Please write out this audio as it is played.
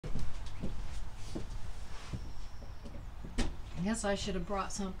I guess I should have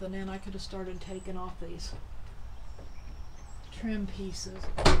brought something in. I could have started taking off these trim pieces.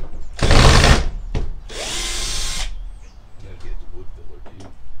 You gotta get the wood filler too.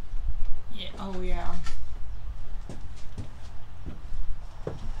 Yeah. Oh yeah.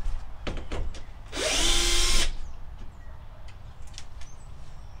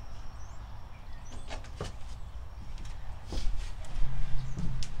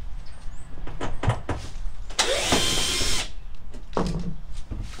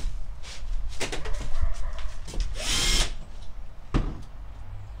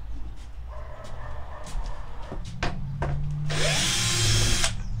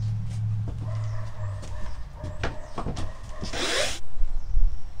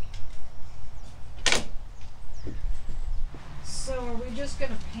 Just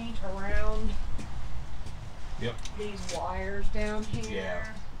gonna paint around these wires down here. Yeah.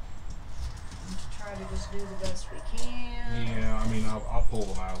 And try to just do the best we can. Yeah, I mean, I'll pull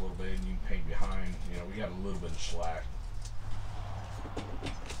them out a little bit and you can paint behind. You know, we got a little bit of slack.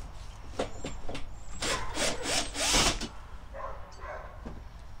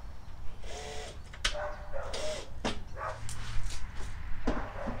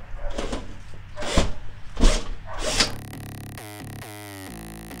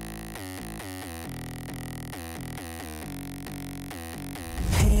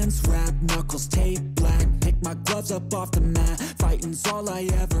 Wrap, knuckles taped black, pick my gloves up off the mat. Fighting's all I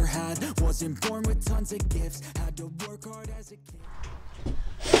ever had. Wasn't born with tons of gifts, had to work hard as a kid.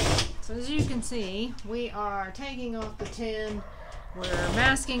 So as you can see, we are taking off the tin. We're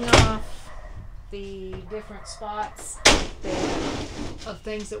masking off the different spots of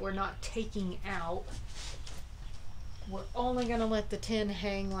things that we're not taking out. We're only going to let the tin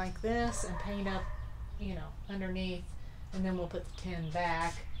hang like this and paint up, you know, underneath, and then we'll put the tin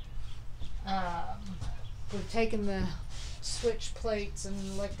back. We've taken the switch plates and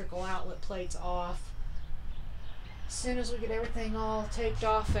electrical outlet plates off. As soon as we get everything all taped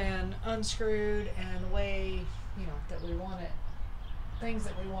off and unscrewed and the way, you know, that we want it, things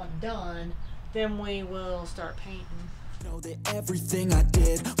that we want done, then we will start painting. Know that everything I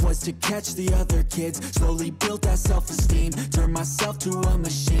did was to catch the other kids. Slowly built that self-esteem, turned myself to a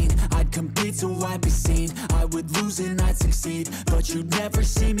machine. I'd compete so I'd be seen, I would lose and I'd succeed, but you'd never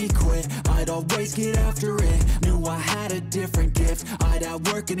see me quit. I'd always get after it, knew I had a different gift. I'd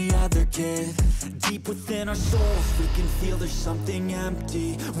outwork any other kid. Deep within our souls, we can feel there's something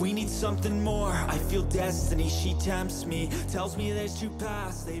empty. We need something more, I feel destiny, she tempts me. Tells me there's two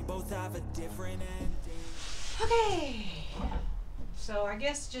paths, they both have a different ending. Okay, so I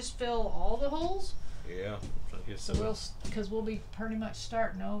guess just fill all the holes. Yeah, I guess so. Because we'll be pretty much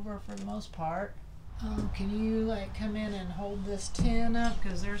starting over for the most part. Can you like come in and hold this tin up?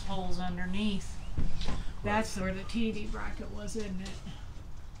 Because there's holes underneath. That's where the TV bracket was, isn't it?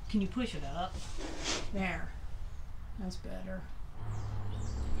 Can you push it up? There. That's better.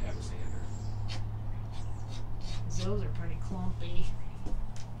 Have a sander. 'Cause those are pretty clumpy.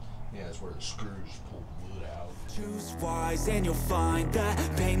 Yeah, that's where the screws pull the wood out. Choose wise and you'll find that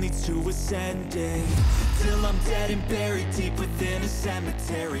pain leads to ascending. Till I'm dead and buried deep within a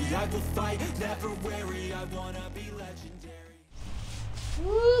cemetery, I will fight, never weary, I wanna be legendary.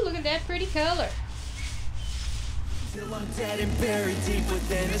 Ooh, look at that pretty color. Till I'm dead and buried deep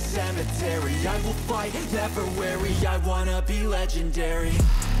within a cemetery, I will fight, never weary, I wanna be legendary.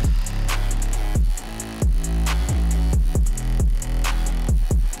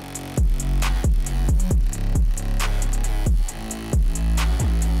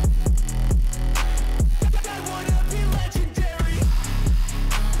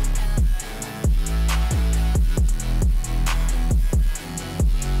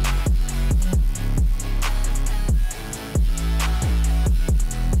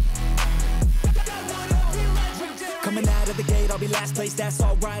 I'll be last place, that's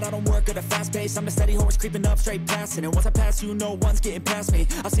alright, I don't work at a fast pace. I'm a steady horse creeping up straight past it. And once I pass you, no one's getting past me.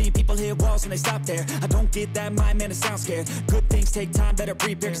 I've seen people hit walls and they stop there. I don't get that mind, man, it sounds scared. Good things take time, better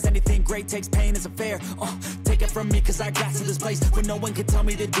prepare, cause anything great takes pain as a fair. Take it from me, cause I got to this place where no one can tell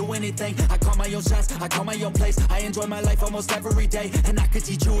me to do anything. I call my own shots, I call my own place. I enjoy my life almost every day, and I could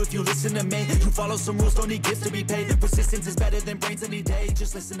teach you if you listen to me. You follow some rules, don't need gifts to be paid. Persistence is better than brains any day.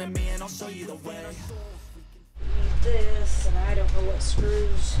 Just listen to me and I'll show you the way. This, and I don't know what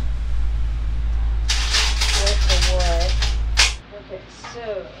screws what for what. Okay,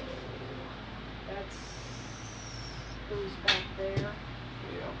 so that's screws back there.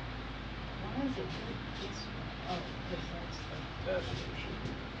 Yeah. Why is it this one? Oh, because that's That's an issue.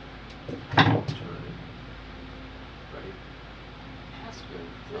 Turn it. Right? it has to go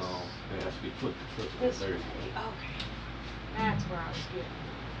this. Oh, it has to be flipped. This There you way. go. Okay. That's where I was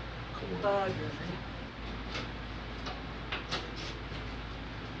getting buggered.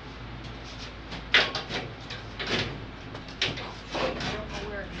 I don't know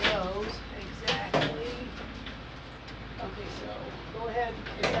where it goes exactly. Okay, so go ahead.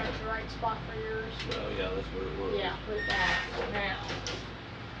 Is that the right spot for yours? Well, yeah, that's where it was. Yeah, put it back now.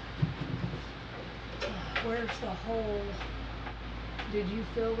 Where's the hole? Did you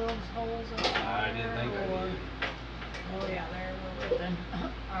fill those holes up there? I didn't think I or- did. Oh yeah, there we're ripping.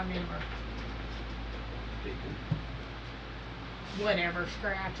 I remember. Picking. Whatever,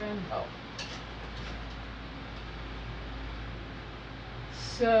 scratching. Oh.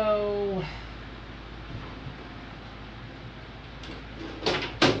 So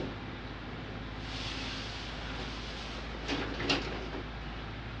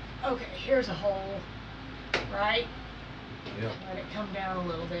okay, here's a hole, right? Yep. Let it come down a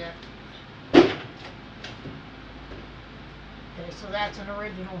little bit. Okay, so that's an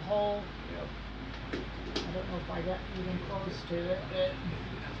original hole. Yep. I don't know if I got even close to it, but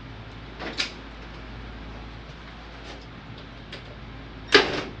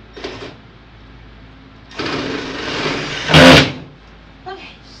okay,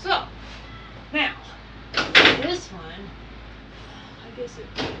 so now this one, I guess it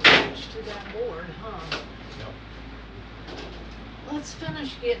attached to that board, huh? Yep. Let's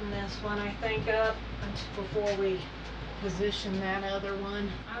finish getting this one, I think, up before we position that other one.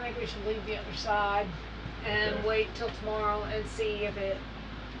 I think we should leave the other side and Okay. wait till tomorrow and see if it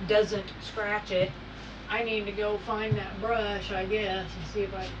doesn't scratch it. I need to go find that brush, I guess, and see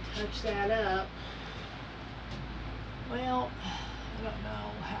if I can touch that up. Well, I don't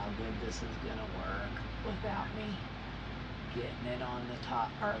know how good this is gonna work without me getting it on the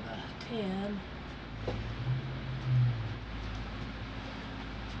top or the tin.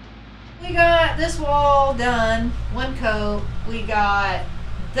 We got this wall done, one coat. We got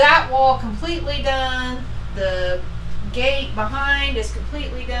that wall completely done. The gate behind is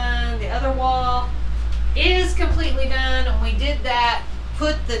completely done. The other wall is completely done. And we did that,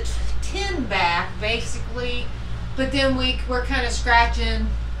 put the tin back basically, but then we're kind of scratching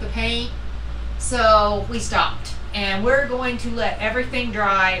the paint. So we stopped. And we're going to let everything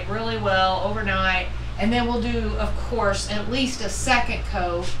dry really well overnight. And then we'll do, of course, at least a second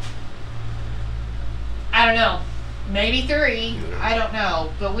coat. I don't know, maybe 3. I don't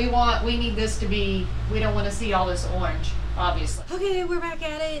know, but we need this to be. We don't want to see all this orange, obviously. Okay, we're back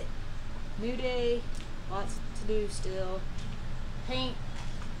at it. New day, lots to do still. Paint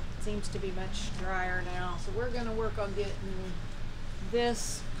seems to be much drier now, so we're gonna work on getting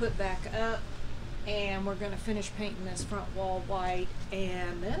this put back up, and we're gonna finish painting this front wall white,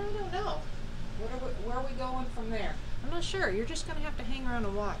 and then I don't know. Where are we going from there? I'm not sure. You're just gonna have to hang around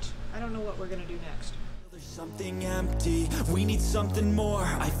and watch. I don't know what we're gonna do next. There's something empty, we need something more.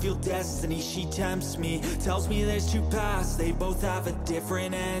 I feel destiny, she tempts me, tells me there's 2 paths, they both have a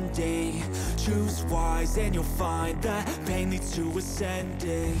different ending. Choose wise and you'll find that pain leads to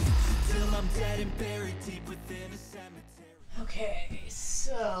ascending, till I'm dead and buried deep within a cemetery. Okay,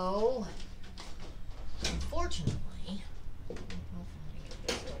 so unfortunately, I don't know if I'm gonna get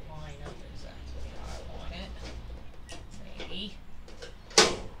this to line up exactly how I want it. Maybe.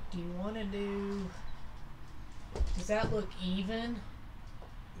 Do you want to do? Does that look even?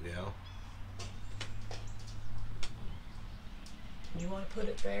 Yeah. You want to put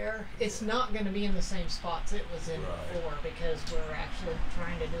it there? It's not going to be in the same spots it was in Right. before because we're actually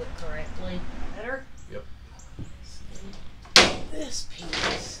trying to do it correctly. Better? Yep. This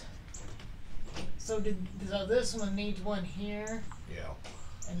piece. So this one needs one here, Yeah.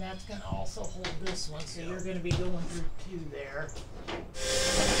 and that's going to also hold this one. So you're going to be going through 2 there.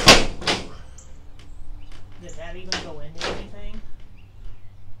 Did that even go into anything?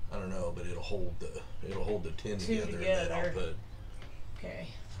 I don't know, but it'll hold the tin 2 together, and then I'll together. put. Okay.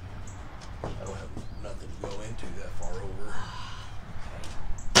 I don't have nothing to go into that far over.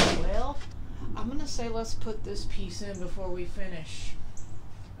 Well, I'm going to say let's put this piece in before we finish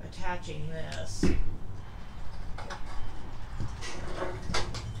attaching this.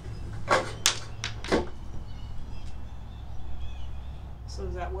 So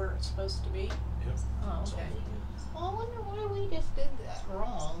is that where it's supposed to be? Yep. Oh, okay. Well, I wonder why we just did that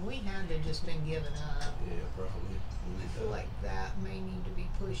wrong. We had to just been given up. Yeah, probably. I feel like that may need to be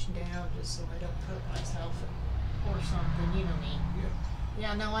pushed down just so I don't cut myself or something, you know me. Yeah.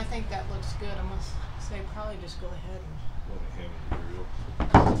 Yeah, no, I think that looks good. I'm gonna say probably just go ahead and Want a heavy drill.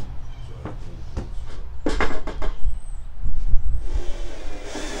 So I can-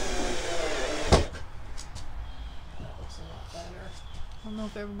 that looks a lot better. I don't know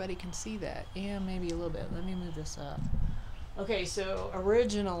if everybody can see that. Yeah, maybe a little bit. Let me move this up. Okay, so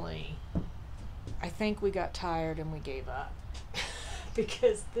originally, I think we got tired and we gave up.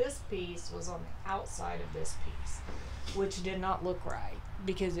 Because this piece was on the outside of this piece, which did not look right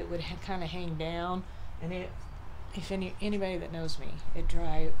because it would kind of hang down, and it, if anybody that knows me, it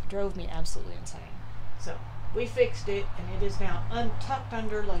drove me absolutely insane. So we fixed it, and it is now tucked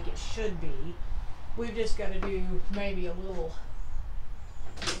under like it should be. We've just got to do maybe a little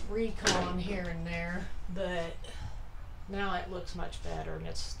recon here and there, but now it looks much better, and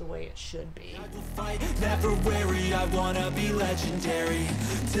it's the way it should be. I will fight, never weary, I wanna be legendary.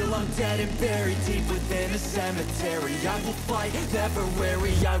 Till I'm dead and buried deep within a cemetery. I will fight, never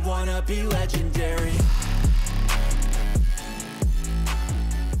weary, I wanna be legendary.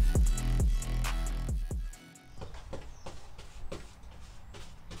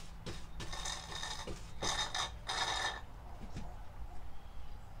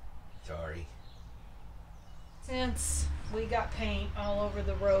 Sorry. Since we got paint all over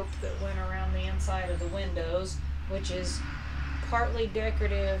the rope that went around the inside of the windows, which is partly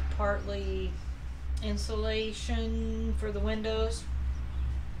decorative, partly insulation for the windows.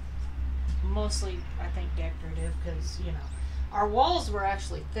 Mostly, I think, decorative because, you know, our walls were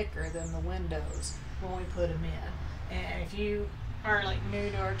actually thicker than the windows when we put them in. And if you are like new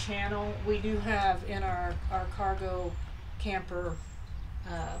to our channel, we do have in our cargo camper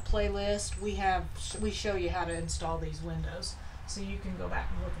playlist, we show you how to install these windows, so you can go back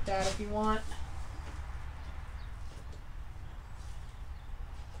and look at that if you want.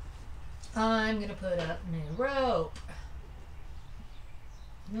 I'm gonna put up new rope.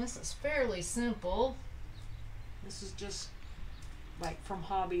 And this is fairly simple. This is just like from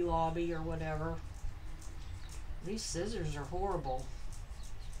Hobby Lobby or whatever. These scissors are horrible.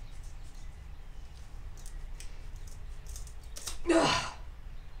 Ugh.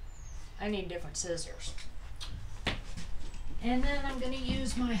 I need different scissors. And then I'm going to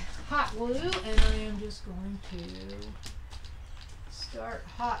use my hot glue, and I am just going to start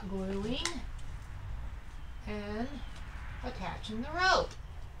hot gluing and attaching the rope.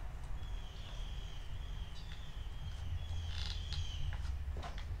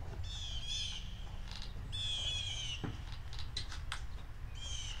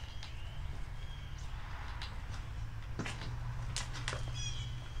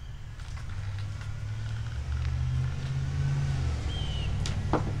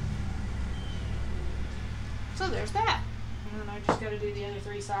 So there's that. And then I just got to do the other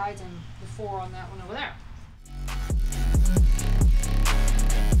 3 sides and the 4 on that one over there.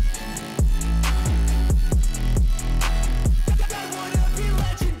 I wanna be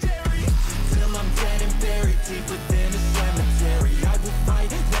legendary. Till I'm dead and buried deep within a cemetery. I will fight,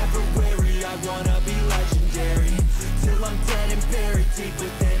 never weary, I wanna be legendary. Till I'm dead and buried deep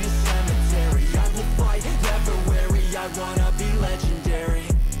within a cemetery. I will fight, never weary, I wanna be legendary.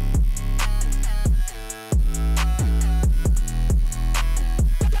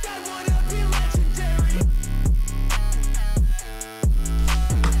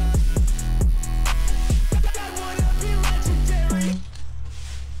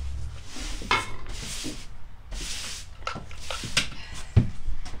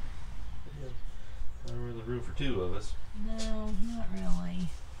 Room for 2 of us. No, not really.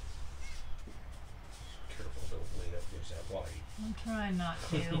 Careful, don't lean up against that white. I'm trying not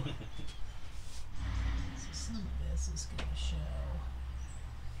to. So some of this is going to show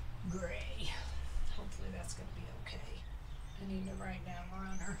gray. Hopefully that's going to be okay. I need to write down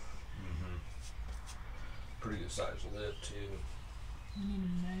runner. Mm-hmm. Pretty good size lip too. We need to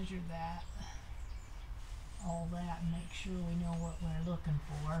measure that, all that, and make sure we know what we're looking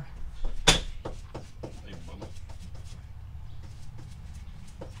for. Hey, Bubba.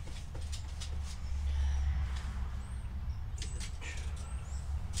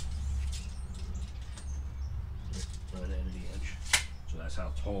 Right at an inch. So that's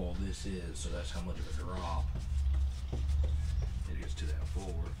how tall this is. So that's how much of a drop it is to that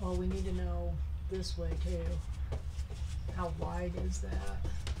forward. Well, we need to know this way too. How wide is that?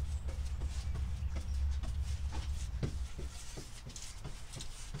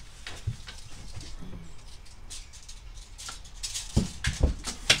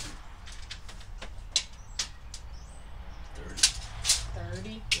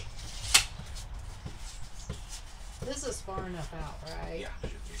 This is far enough out, right? Yeah,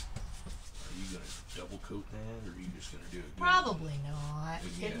 should be. Are you gonna double coat that, or are you just gonna do it good? Probably not.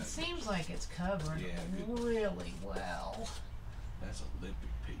 Again. It seems like it's covering Yeah, it good. really well. That's a lippy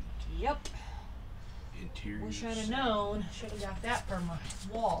paint. Yep. Interior. Wish I'd have known. Should have got that for my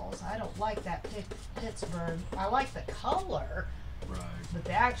walls. I don't like that Pittsburgh. I like the color, Right. but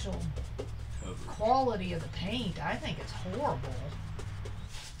the actual coverage. quality of the paint, I think it's horrible.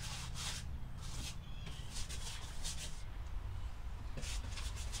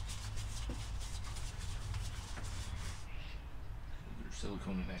 There's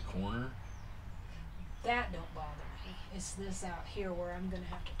silicone in that corner. That don't bother me. It's this out here where I'm gonna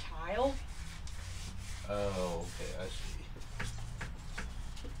have to tile. Oh, okay, I see.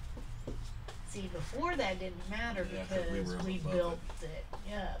 See, before that didn't matter Yeah, 'cause we because were we above built it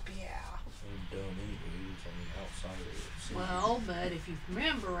up, yeah. We're done anyways on the outside of it. See? Well, but if you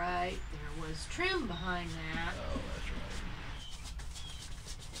remember right, there was trim behind that. Oh, that's right.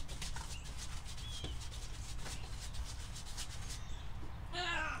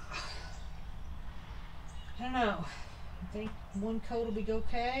 I don't know. I think one coat will be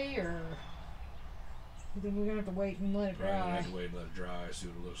okay, or you think we're gonna have to wait and let it Probably dry? have to wait and let it dry, see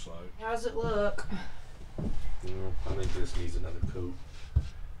what it looks like. How's it look? I think this needs another coat.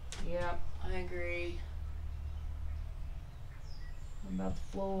 Yep, I agree. What about the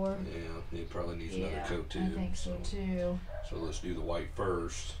floor? Yeah, it probably needs another coat too. I think so too. So let's do the white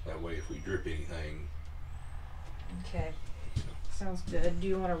first. That way, if we drip anything, Okay. Sounds good. Do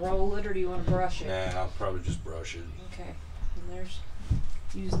you want to roll it or do you want to brush it? nah, I'll probably just brush it. Okay. And there's,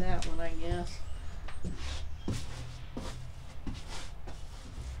 use that one, I guess.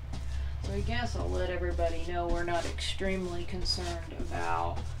 So I guess I'll let everybody know we're not extremely concerned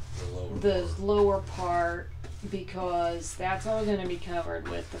about The lower the part. lower part because that's all going to be covered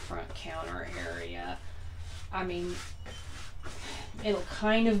with the front counter area. I mean, it'll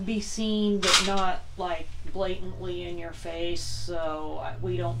kind of be seen, but not like blatantly in your face. So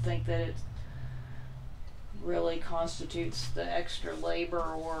we don't think that it really constitutes the extra labor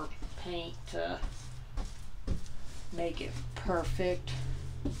or paint to make it perfect.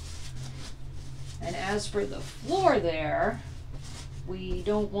 And as for the floor there, we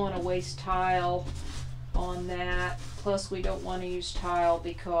don't want to waste tile on that. Plus, we don't want to use tile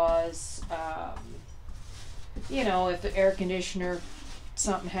because, you know, if the air conditioner,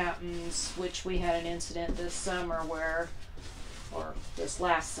 something happens, which we had an incident this summer where, or this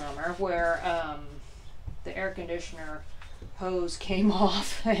last summer, where the air conditioner hose came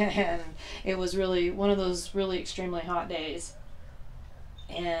off and it was really one of those really extremely hot days.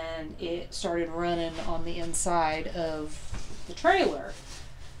 And it started running on the inside of the trailer.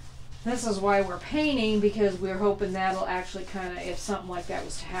 This is why we're painting, because we're hoping that'll actually kind of, if something like that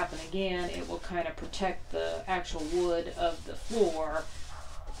was to happen again, it will kind of protect the actual wood of the floor.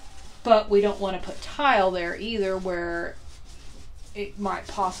 But we don't want to put tile there either, where it might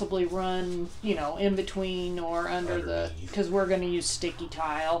possibly run, you know, in between or under the, because we're going to use sticky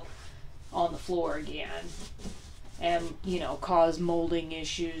tile on the floor again. And, you know, cause molding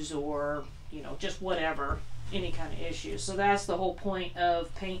issues or, you know, just whatever, any kind of issues. So that's the whole point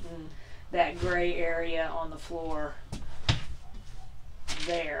of painting that gray area on the floor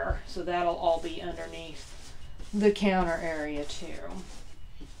there. So that'll all be underneath the counter area too.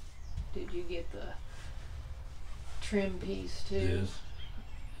 Did you get the trim piece too? Yes.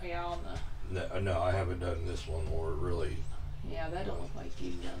 Yeah, on the, No, I haven't done this one more really. yeah, that don't look like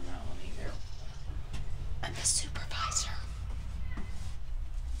you've done that one either. I'm the supervisor.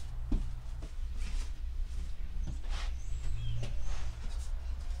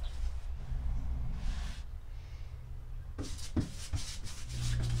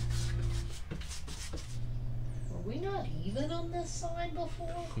 Were we not even on this side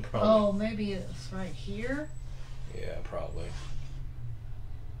before? Probably. Oh, maybe it's right here. Yeah, probably.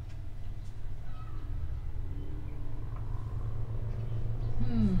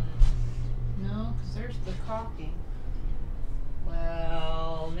 No, because there's the caulking.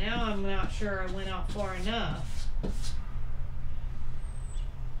 Well, now I'm not sure I went out far enough.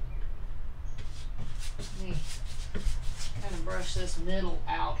 Let me kind of brush this middle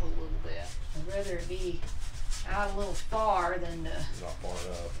out a little bit. I'd rather it be out a little far than to, Not far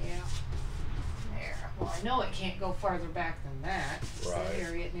enough. yeah. There. Well, I know it can't go farther back than that. Right. So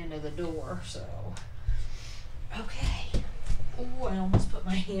you're getting into the door, so. Okay. Oh, I almost put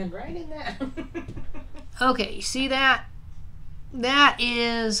my hand right in that. Okay, you see that? That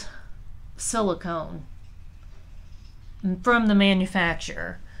is silicone from the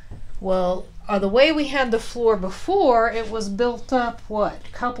manufacturer. Well, the way we had the floor before, it was built up, what,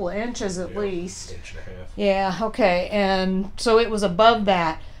 a couple of inches at least. Inch and a half. Yeah, okay, and so it was above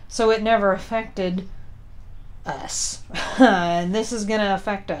that, so it never affected us. And this is going to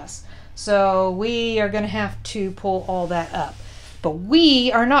affect us. So we are going to have to pull all that up. But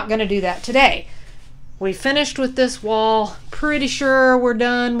we are not going to do that today. We finished with this wall. Pretty sure we're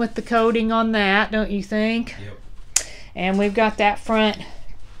done with the coating on that, don't you think? Yep. And we've got that front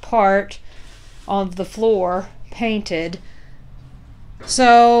part of the floor painted.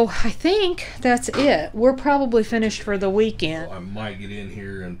 So I think that's it. We're probably finished for the weekend. Well, I might get in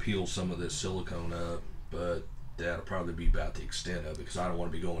here and peel some of this silicone up, but that'll probably be about the extent of it, because I don't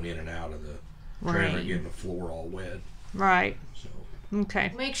want to be going in and out of the trailer Right. getting the floor all wet. Right. So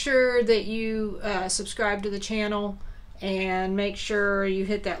Okay. Make sure that you subscribe to the channel, and make sure you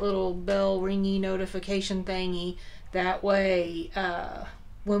hit that little bell ringy notification thingy. That way,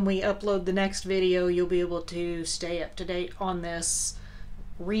 when we upload the next video, you'll be able to stay up to date on this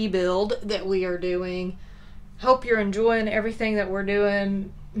rebuild that we are doing. Hope you're enjoying everything that we're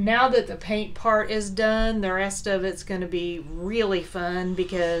doing. Now that the paint part is done, the rest of it's going to be really fun,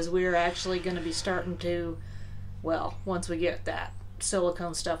 because we're actually going to be starting to, well, once we get that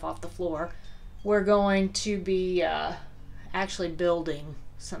silicone stuff off the floor, we're going to be actually building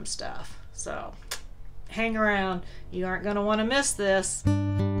some stuff. So hang around. You aren't going to want to miss this.